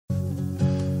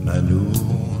Manul,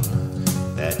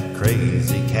 that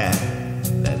crazy cat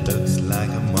that looks like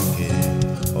a monkey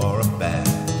or a bat.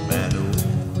 Manul,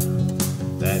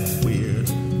 that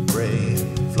weird, gray,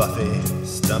 fluffy,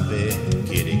 stumpy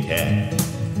kitty cat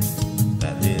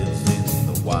that lives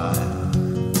in the wild.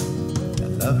 I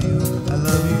love you, I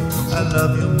love you, I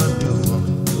love you,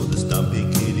 Manul. You're the stumpy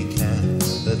kitty cat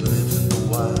that lives in the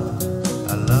wild.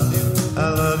 I love you, I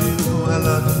love you, I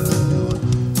love you, Manul.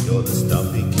 You're the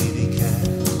stumpy kitty cat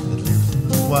that lives in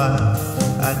the wild.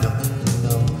 I don't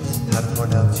know how to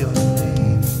pronounce your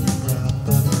name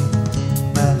properly,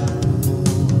 Manul.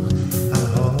 I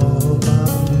hope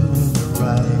I'm doing it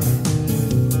right.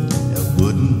 I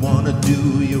wouldn't want to do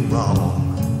you wrong.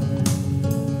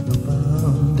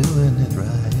 I'm doing it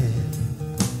right.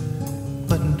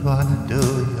 Wouldn't want to do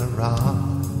you wrong.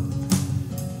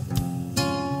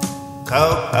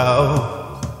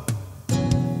 Cocoa,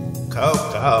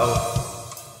 cocoa,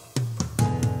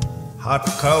 hot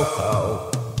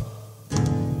cocoa,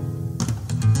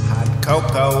 hot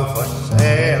cocoa for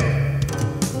sale.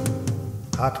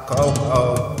 Hot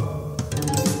cocoa,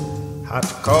 hot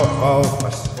cocoa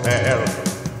for sale.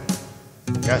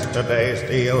 Yesterday's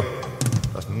deal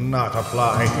does not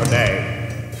apply today.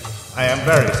 I am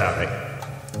very sorry.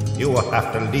 You will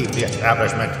have to leave the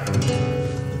establishment.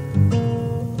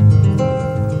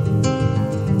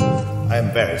 I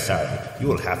am very sorry. You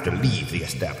will have to leave the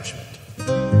establishment.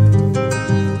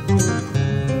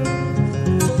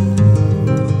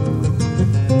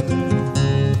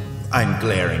 I'm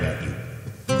glaring at you.